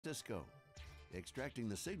Francisco. Extracting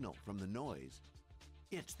the signal from the noise,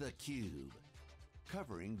 it's theCUBE,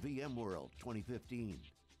 covering VMworld 2015.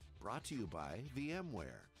 Brought to you by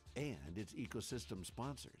VMware and its ecosystem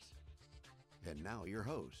sponsors. And now your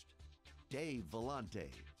host, Dave Vellante.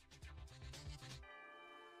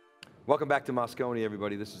 Welcome back to Moscone,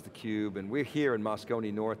 everybody. This is theCUBE, and we're here in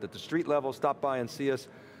Moscone North at the street level. Stop by and see us.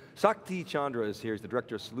 Sakthi Chandra is here. He's the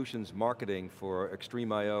Director of Solutions Marketing for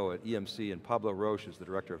Extreme.io at EMC, and Pablo Roesch is the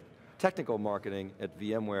Director of Technical Marketing at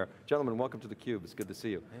VMware. Gentlemen, welcome to theCUBE. It's good to see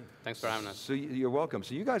you. Hey, thanks for having us. So you're welcome.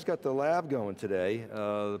 So you guys got the lab going today,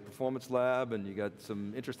 the performance lab, and you got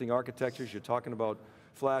some interesting architectures. You're talking about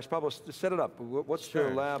Flash. Pablo, set it up. What's the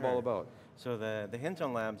lab all about? So the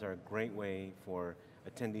hands-on labs are a great way for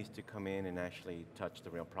attendees to come in and actually touch the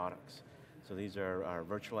real products. So these are our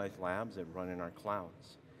virtualized labs that run in our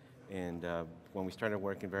clouds. And when we started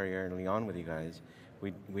working very early on with you guys,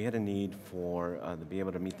 we had a need for to be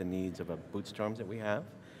able to meet the needs of bootstrams that we have.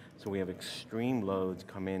 So we have extreme loads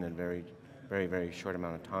come in very, very short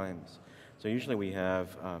amount of times. So usually we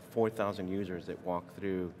have 4,000 users that walk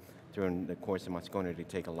through during the course of Moscone to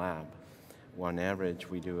take a lab. On average,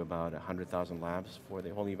 we do about 100,000 labs for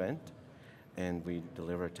the whole event, and we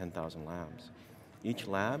deliver 10,000 labs. Each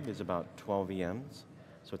lab is about 12 VMs,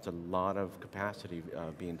 so it's a lot of capacity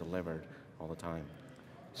being delivered all the time.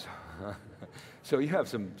 So you have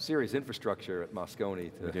some serious infrastructure at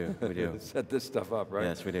Moscone to set this stuff up, right?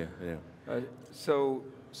 Yes, we do. So,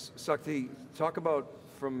 Sakthi, talk about,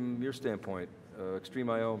 from your standpoint,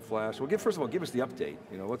 Extreme.io and Flash. Well, first of all, give us the update.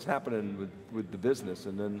 You know, what's happening with the business,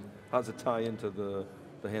 and then how does it tie into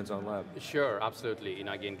the hands-on lab? Sure, absolutely. You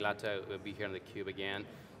know, again, glad to be here on theCUBE again.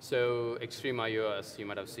 So Extreme.io, as you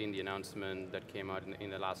might have seen the announcement that came out in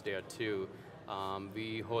the last day or two,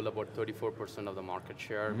 we hold about 34% of the market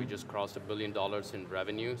share. We just crossed $1 billion in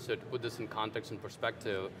revenue. So to put this in context and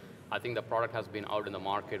perspective, I think the product has been out in the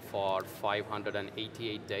market for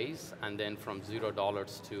 588 days, and then from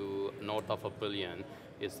 $0 to north of $1 billion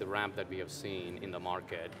is the ramp that we have seen in the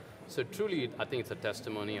market. So truly, I think it's a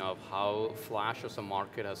testimony of how Flash as a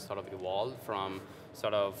market has sort of evolved from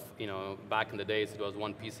sort of, you know, back in the days, it was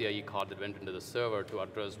one PCIe card that went into the server to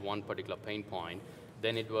address one particular pain point.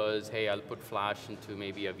 Then it was, hey, I'll put Flash into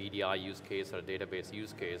maybe a VDI use case or a database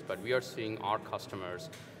use case, but we are seeing our customers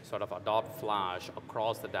sort of adopt Flash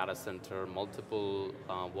across the data center, multiple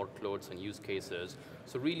workloads and use cases.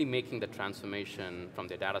 So really making the transformation from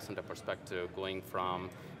the data center perspective, going from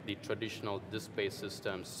the traditional disk-based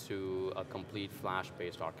systems to a complete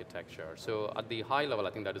Flash-based architecture. So at the high level, I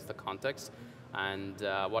think that is the context. And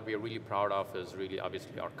what we are really proud of is really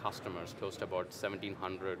obviously our customers, close to about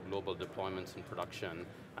 1,700 global deployments in production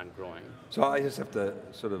and growing. So I just have to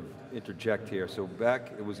sort of interject here. So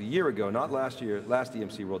back, it was a year ago, not last year, last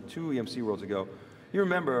EMC World, 2 EMC Worlds ago. You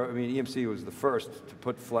remember, I mean, EMC was the first to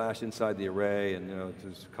put Flash inside the array and, you know,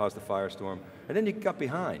 to cause the firestorm. And then you got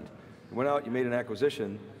behind. You went out, you made an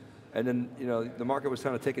acquisition, and then, you know, the market was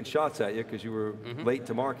kind of taking shots at you because you were late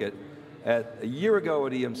to market. A year ago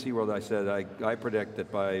at EMC World, I said, I predict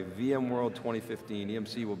that by VMworld 2015,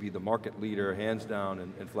 EMC will be the market leader, hands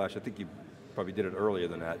down, in Flash. I think you probably did it earlier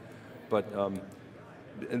than that. But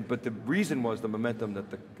the reason was the momentum that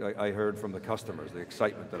I heard from the customers, the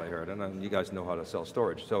excitement that I heard, and you guys know how to sell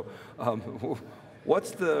storage. So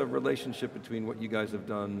what's the relationship between what you guys have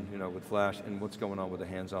done, you know, with Flash and what's going on with the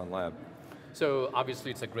hands-on lab? So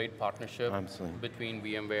obviously it's a great partnership between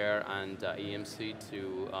VMware and EMC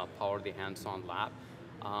to power the hands-on lab.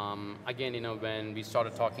 Again, you know, when we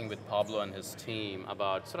started talking with Pablo and his team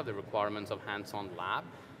about sort of the requirements of hands-on lab,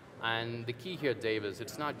 and the key here, Dave, is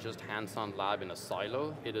it's not just hands-on lab in a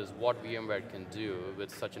silo, it is what VMware can do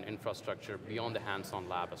with such an infrastructure beyond the hands-on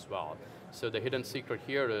lab as well. So the hidden secret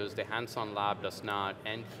here is the hands-on lab does not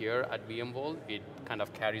end here at VMworld, it kind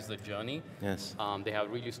of carries the journey. Yes. They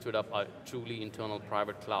have really stood up a truly internal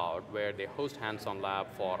private cloud where they host hands-on lab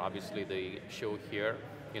for obviously the show here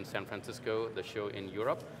in San Francisco, the show in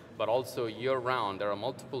Europe, but also year-round there are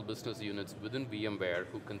multiple business units within VMware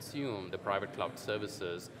who consume the private cloud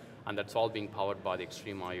services, and that's all being powered by the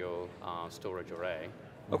Extreme.io storage array.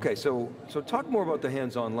 Okay, so talk more about the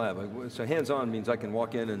hands-on lab. So hands-on means I can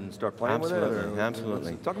walk in and start playing with it?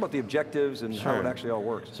 Absolutely. Talk about the objectives and how it actually all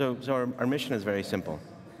works. So our mission is very simple.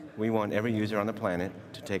 We want every user on the planet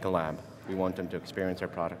to take a lab. We want them to experience our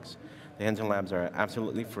products. The hands-on labs are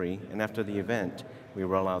absolutely free, and after the event, we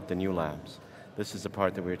roll out the new labs. This is the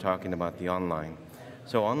part that we were talking about, the online.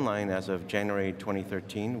 So online, as of January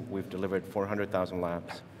 2013, we've delivered 400,000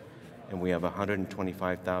 labs, and we have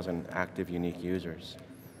 125,000 active unique users.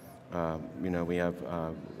 We have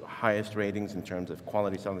highest ratings in terms of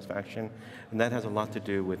quality satisfaction, and that has a lot to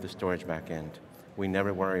do with the storage backend. We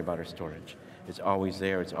never worry about our storage. It's always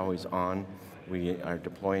there, it's always on. We are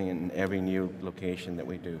deploying it in every new location that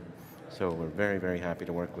we do. So we're very, very happy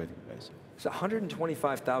to work with you guys. It's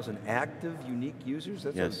 125,000 active, unique users?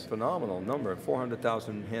 That's a phenomenal number,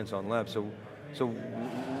 400,000 hands-on labs. So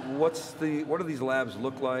what do these labs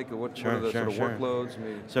look like? What are the sort of workloads?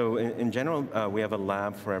 So in general, we have a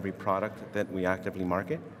lab for every product that we actively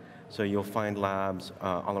market. So you'll find labs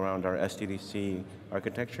all around our SDDC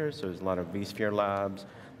architecture. So there's a lot of vSphere labs,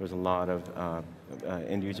 there's a lot of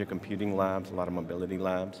end-user computing labs, a lot of mobility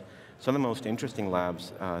labs. Some of the most interesting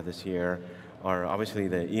labs this year are obviously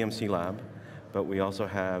the EMC lab, but we also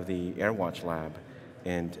have the AirWatch lab.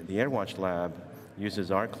 And the AirWatch lab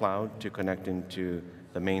uses our cloud to connect into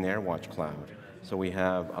the main AirWatch cloud. So we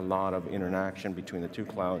have a lot of interaction between the two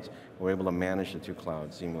clouds. We're able to manage the two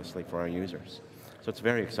clouds seamlessly for our users. So it's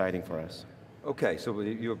very exciting for us. Okay, so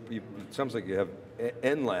it sounds like you have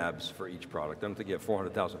N labs for each product. I don't think you have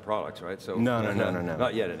 400,000 products, right? So no.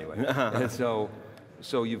 Not yet, anyway. And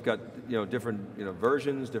so you've got different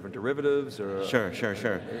versions, different derivatives, or Sure.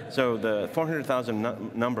 So the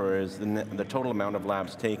 400,000 number is the total amount of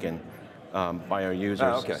labs taken by our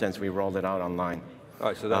users since we rolled it out online. All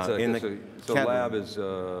right, so that's a lab is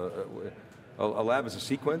a lab is a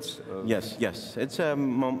sequence. Yes. It's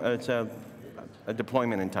a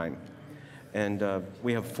deployment in time. And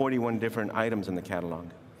we have 41 different items in the catalog.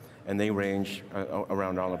 And they range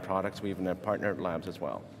around all the products. We even have partner labs as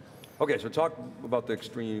well. Okay, so talk about the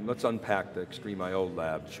Extreme, let's unpack the Extreme I/O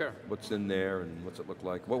lab. Sure. What's in there and what's it look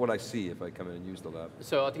like? What would I see if I come in and use the lab?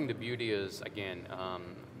 So I think the beauty is, again,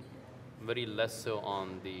 very less so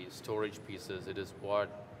on the storage pieces. It is what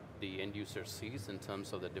the end user sees in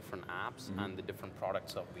terms of the different apps and the different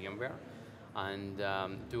products of VMware. And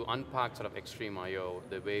to unpack sort of Extreme I/O,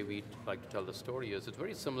 the way we like to tell the story is it's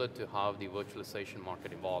very similar to how the virtualization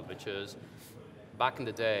market evolved, which is back in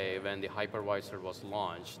the day when the hypervisor was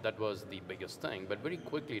launched, that was the biggest thing, but very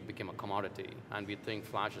quickly it became a commodity, and we think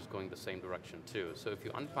Flash is going the same direction too. So if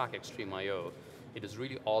you unpack Extreme I/O, it is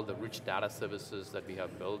really all the rich data services that we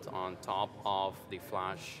have built on top of the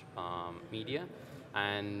Flash media.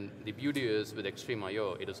 And the beauty is with Extreme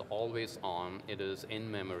I/O, it is always on, it is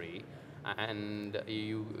in memory, and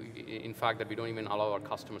in fact, that we don't even allow our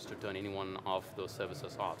customers to turn any one of those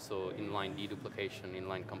services off. So inline deduplication,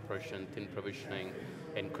 inline compression, thin provisioning,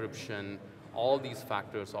 encryption, all these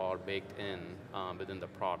factors are baked in within the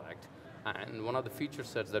product. And one of the feature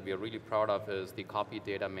sets that we are really proud of is the copy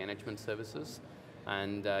data management services.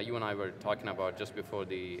 And you and I were talking about just before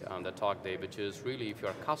the talk day, which is really if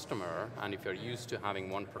you're a customer and if you're used to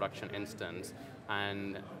having one production instance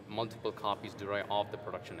and multiple copies derive off the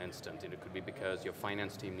production instance. It could be because your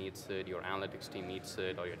finance team needs it, your analytics team needs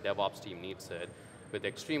it, or your DevOps team needs it. With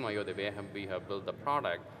Extreme I/O, the way we have built the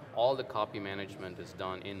product, all the copy management is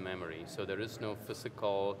done in memory. So there is no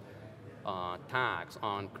physical tax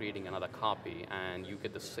on creating another copy, and you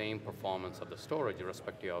get the same performance of the storage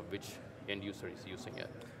irrespective of which end user is using it.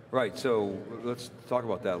 Right, so let's talk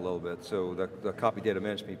about that a little bit. So the copy data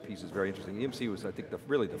management piece is very interesting. EMC was, I think,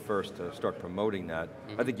 really the first to start promoting that.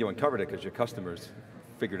 I think you uncovered it because your customers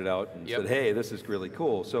figured it out and said, hey, this is really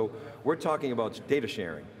cool. So we're talking about data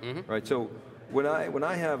sharing, right? So when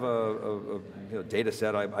I have a data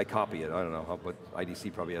set, I copy it. I don't know how, but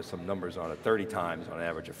IDC probably has some numbers on it, 30 times on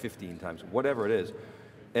average, or 15 times, whatever it is.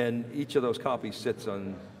 And each of those copies sits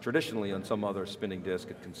traditionally on some other spinning disk.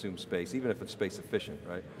 It consumes space, even if it's space efficient,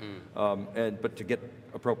 right? But to get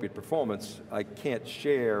appropriate performance, I can't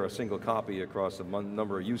share a single copy across a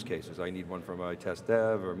number of use cases. I need one for my test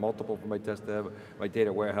dev, or multiple for my test dev, my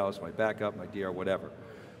data warehouse, my backup, my DR, whatever.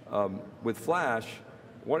 With Flash,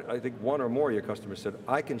 I think one or more of your customers said,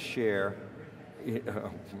 I can share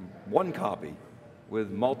one copy with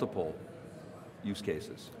multiple use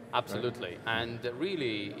cases. Absolutely, right? And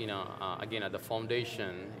really, again, at the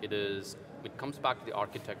foundation, it comes back to the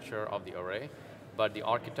architecture of the array, but the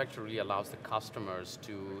architecture really allows the customers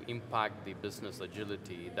to impact the business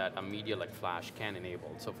agility that a media like Flash can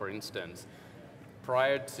enable. So for instance,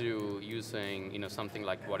 prior to using something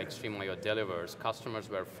like what Extreme I/O delivers, customers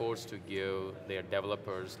were forced to give their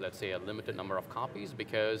developers, let's say, a limited number of copies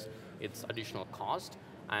because it's additional cost.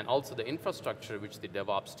 And also the infrastructure which the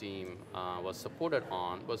DevOps team was supported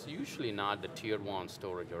on was usually not the tier 1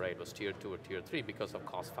 storage array, it was tier 2 or tier 3 because of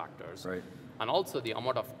cost factors. Right. And also the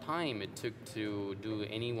amount of time it took to do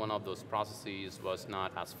any one of those processes was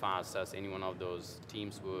not as fast as any one of those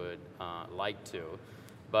teams would like to.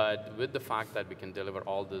 But with the fact that we can deliver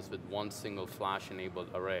all this with one single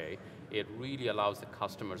Flash-enabled array, it really allows the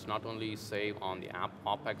customers not only save on the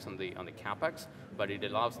OpEx and on the CapEx, but it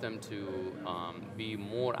allows them to be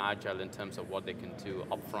more agile in terms of what they can do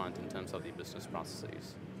upfront in terms of the business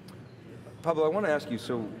processes. Pablo, I want to ask you,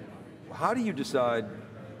 so how do you decide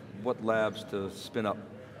what labs to spin up?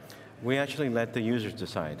 We actually let the users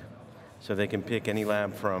decide. So they can pick any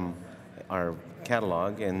lab from our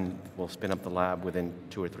catalog and we'll spin up the lab within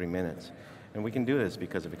 2 or 3 minutes. And we can do this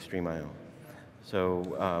because of Extreme.io. So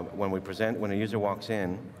when a user walks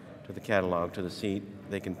in to the catalog, to the seat,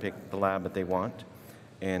 they can pick the lab that they want,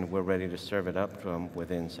 and we're ready to serve it up to them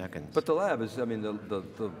within seconds. But the lab is, I mean,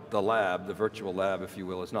 the lab, the virtual lab, if you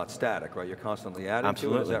will, is not static, right? You're constantly adding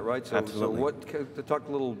to it, is that right? So, Absolutely. So what, talk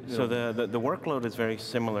a little, So the workload is very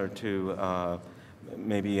similar to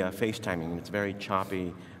maybe FaceTiming. It's very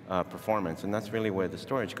choppy performance, and that's really where the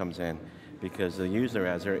storage comes in, because the user,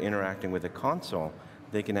 as they're interacting with the console,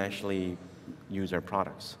 they can actually use our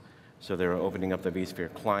products. So they're opening up the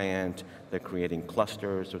vSphere client, they're creating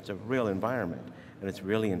clusters, so it's a real environment. And it's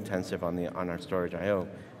really intensive on our storage I/O,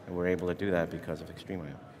 and we're able to do that because of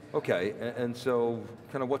Extreme.io. Okay, and so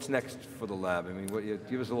kind of what's next for the lab? I mean,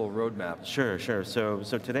 give us a little roadmap. Sure.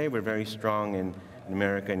 So today we're very strong in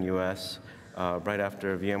America and US. Right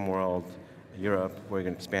after VMworld Europe, we're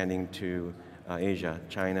expanding to Asia,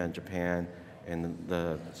 China and Japan, and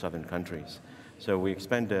the southern countries. So we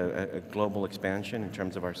expend a global expansion in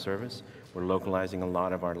terms of our service. We're localizing a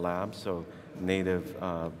lot of our labs, so native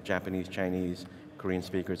Japanese, Chinese, Korean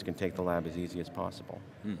speakers can take the lab as easy as possible.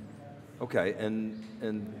 Okay,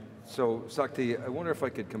 and so Sakthi, I wonder if I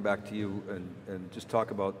could come back to you and just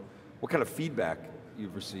talk about what kind of feedback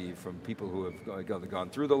you've received from people who have gone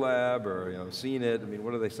through the lab or seen it. I mean,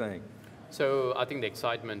 what are they saying? So I think the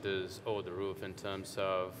excitement is over the roof in terms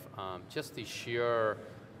of just the sheer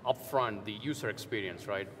upfront, the user experience,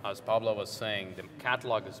 right? As Pablo was saying, the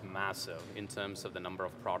catalog is massive in terms of the number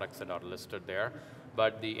of products that are listed there.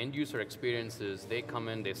 But the end user experience is they come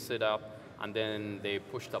in, they sit up, and then they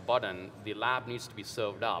push the button. The lab needs to be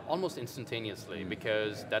served up almost instantaneously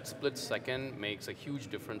because that split second makes a huge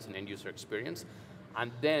difference in end user experience. And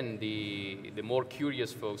then the more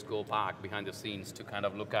curious folks go back behind the scenes to kind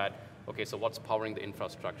of look at, okay, so what's powering the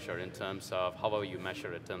infrastructure in terms of however you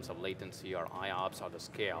measure it in terms of latency or IOPS or the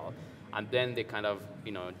scale. And then they kind of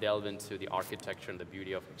delve into the architecture and the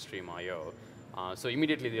beauty of Extreme.io. So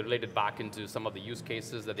immediately they related back into some of the use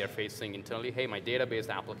cases that they're facing internally. Hey, my database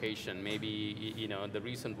application, maybe the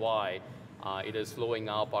reason why it is slowing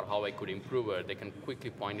up or how I could improve it, they can quickly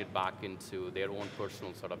point it back into their own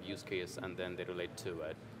personal sort of use case and then they relate to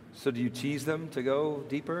it. So do you tease them to go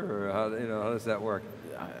deeper, or how does that work?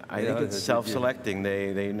 I think it's self-selecting.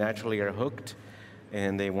 They naturally are hooked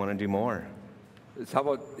and they want to do more. How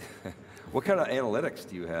about, what kind of analytics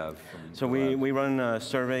do you have? So we run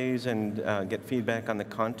surveys and get feedback on the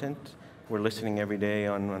content. We're listening every day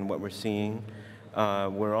on what we're seeing.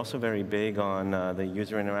 We're also very big on the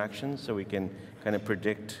user interactions, so we can kind of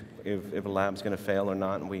predict if a lab's going to fail or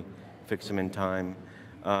not, and we fix them in time.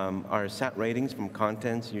 Our SAT ratings from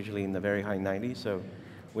content's usually in the very high 90s, so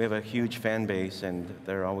we have a huge fan base, and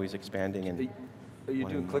they're always expanding. And are you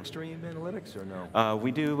doing clickstream analytics or no?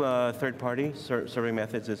 We do third-party survey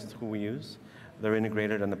methods is who we use. They're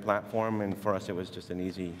integrated on the platform, and for us it was just an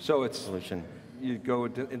easy solution. You go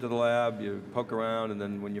into the lab, you poke around, and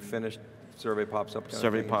then when you're finished, survey pops up.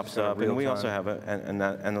 Survey pops up, and we also have an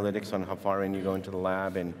analytics on how far in you go into the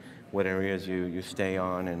lab and what areas you stay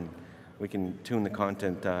on, and we can tune the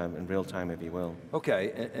content in real time, if you will.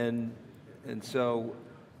 Okay, and so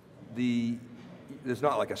there's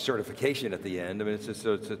not like a certification at the end. I mean, it's a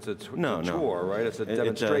tour, right? It's a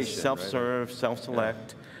demonstration. It's a self-serve,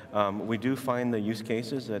 self-select. Yeah. We do find the use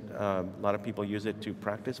cases that a lot of people use it to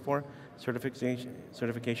practice for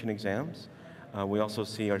certification exams. We also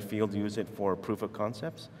see our field use it for proof of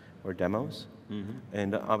concepts or demos,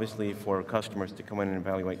 and obviously for customers to come in and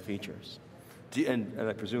evaluate features. And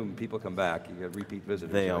I presume people come back, you get repeat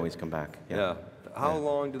visitors. They always come back, yeah. How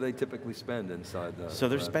long do they typically spend inside the So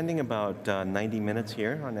they're spending about 90 minutes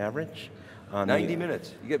here on average. 90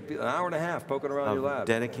 minutes? You get an hour and a half poking around your lab.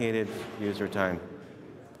 Dedicated user time.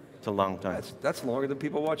 It's a long time. That's longer than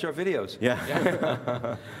people watch our videos.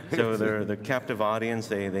 Yeah. So they're the captive audience,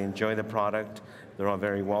 they enjoy the product, they're all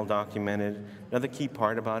very well documented. Another key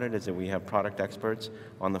part about it is that we have product experts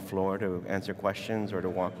on the floor to answer questions or to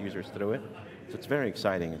walk users through it. So it's very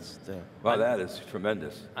exciting. Wow, that is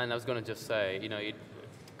tremendous. And I was going to just say,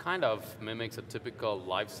 kind of mimics a typical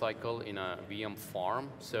life cycle in a VM farm.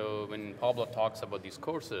 So when Pablo talks about these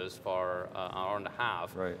courses for an hour and a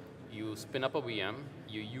half, right. You spin up a VM,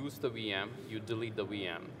 you use the VM, you delete the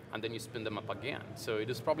VM, and then you spin them up again. So it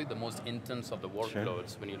is probably the most intense of the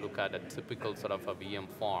workloads when you look at a typical sort of a VM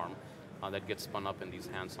farm that gets spun up in these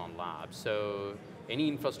hands-on labs. So any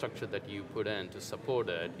infrastructure that you put in to support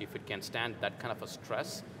it, if it can stand that kind of a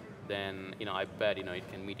stress, then I bet it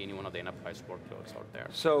can meet any one of the enterprise workloads out there.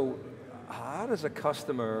 So how does a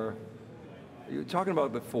customer, you were talking about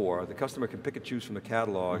it before, the customer can pick and choose from the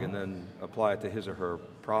catalog and then apply it to his or her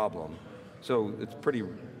problem. So it's pretty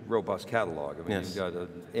robust catalog. I mean, yes. you've got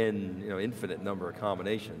an infinite number of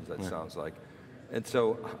combinations, that sounds like. And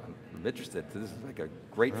so I'm interested, this is like a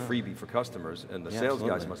great freebie for customers, and the sales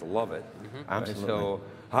guys must love it. Absolutely. So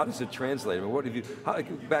how does it translate? I mean, what have you,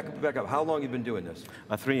 back up, how long have you been doing this?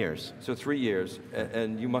 3 years. So 3 years,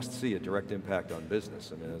 and you must see a direct impact on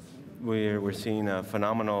business. I mean, it's, We're seeing a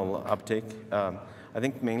phenomenal uptake. I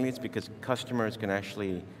think mainly it's because customers can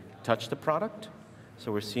actually touch the product.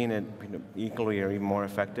 So we're seeing it equally or even more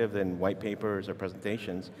effective than white papers or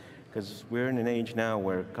presentations, because we're in an age now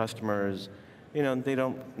where customers, they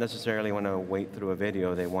don't necessarily want to wait through a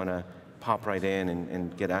video. They want to pop right in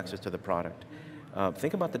and get access to the product.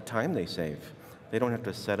 Think about the time they save. They don't have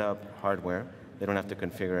to set up hardware. They don't have to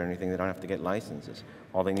configure anything. They don't have to get licenses.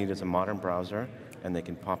 All they need is a modern browser, and they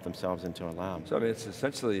can pop themselves into a lab. So I mean, it's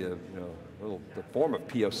essentially a the form of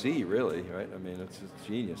POC, really, right? I mean, it's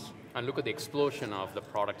genius. And look at the explosion of the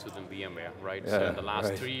products within VMware, right? Yeah, so in the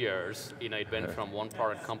last 3 right. years, it went from one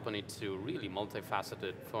product company to really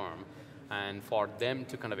multifaceted firm. And for them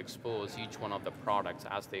to kind of expose each one of the products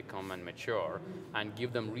as they come and mature and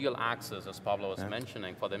give them real access, as Pablo was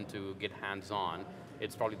mentioning, for them to get hands-on,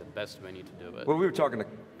 it's probably the best venue to do it. Well, we were talking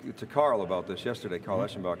to Carl about this yesterday, Carl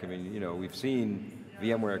Eschenbach. I mean, we've seen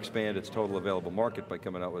VMware expand its total available market by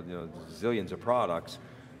coming out with zillions of products.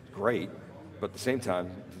 Great, but at the same time,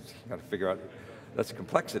 you got to figure out, that's a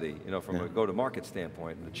complexity, from a go-to-market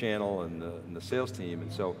standpoint, and the channel and the sales team.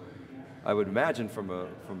 And so I would imagine from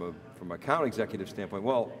an account executive standpoint,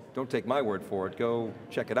 well, don't take my word for it, go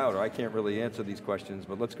check it out, or I can't really answer these questions,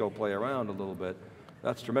 but let's go play around a little bit.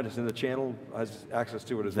 That's tremendous, and the channel has access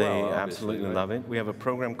to it as well. They absolutely love it. We have a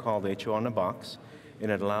program called HO on the Box, and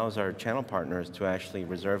it allows our channel partners to actually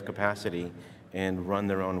reserve capacity and run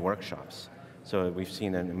their own workshops. So we've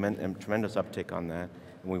seen a tremendous uptick on that,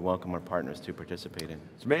 and we welcome our partners to participate in.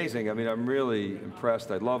 It's amazing. I mean, I'm really impressed.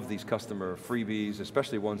 I love these customer freebies,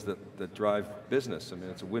 especially ones that drive business. I mean,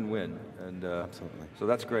 it's a win-win. And absolutely. So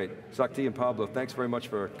that's great. Sakthi and Pablo, thanks very much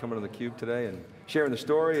for coming on theCUBE today and sharing the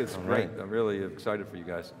story. It's great. I'm really excited for you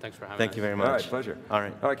guys. Thanks for having us. Thank you very much. All right, pleasure. All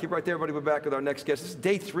right. All right, keep right there, everybody. We're back with our next guest. This is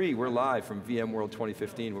day 3. We're live from VMworld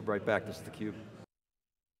 2015. We're right back. This is theCUBE.